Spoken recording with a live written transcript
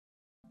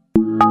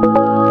I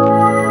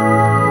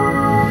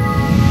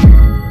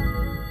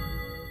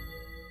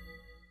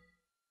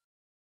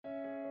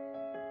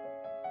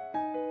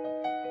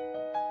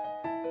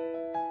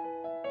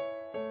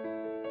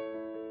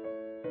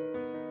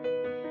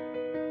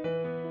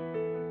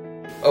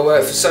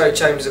work for Surrey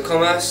Chambers of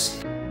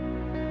Commerce.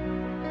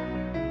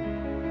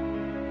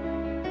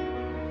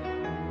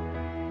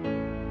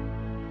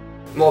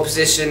 My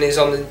position is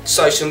I'm the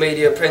social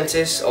media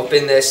apprentice. I've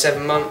been there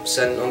 7 months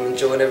and I'm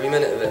enjoying every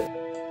minute of it.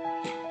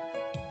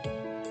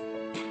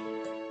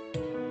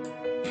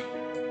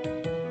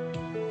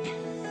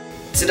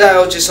 Today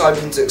I was just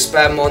hoping to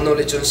expand my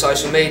knowledge on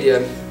social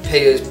media.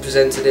 Peter's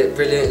presented it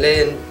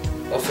brilliantly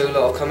and I feel like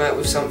I've come out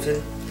with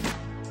something.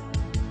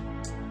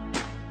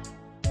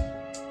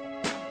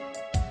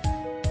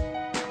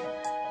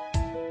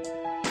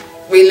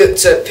 We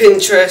looked at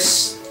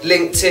Pinterest,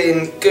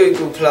 LinkedIn,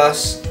 Google+.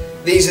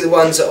 These are the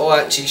ones that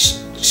I actually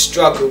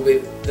struggle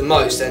with the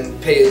most,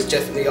 and Peter's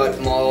definitely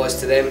opened my eyes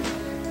to them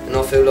and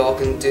I feel like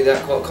I can do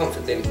that quite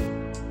confidently.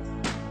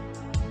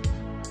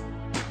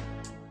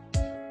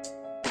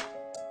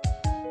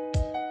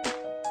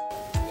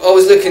 I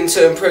was looking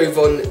to improve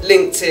on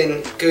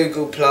LinkedIn,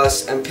 Google+,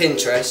 and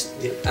Pinterest,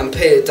 and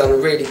Peter done a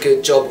really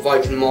good job of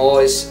opening my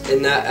eyes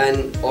in that,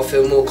 and I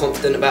feel more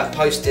confident about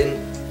posting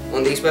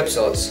on these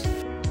websites.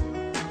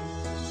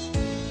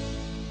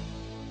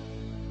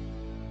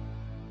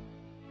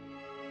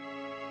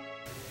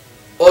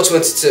 I just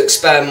wanted to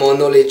expand my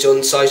knowledge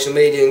on social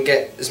media and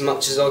get as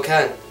much as I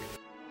can.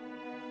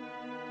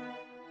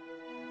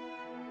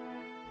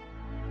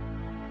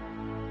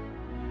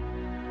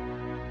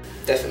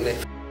 Definitely.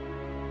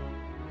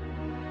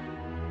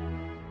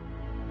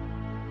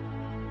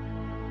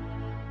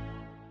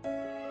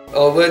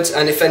 I would,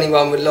 and if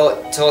anyone would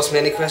like to ask me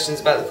any questions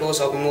about the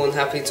course, I'll be more than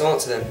happy to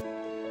answer them.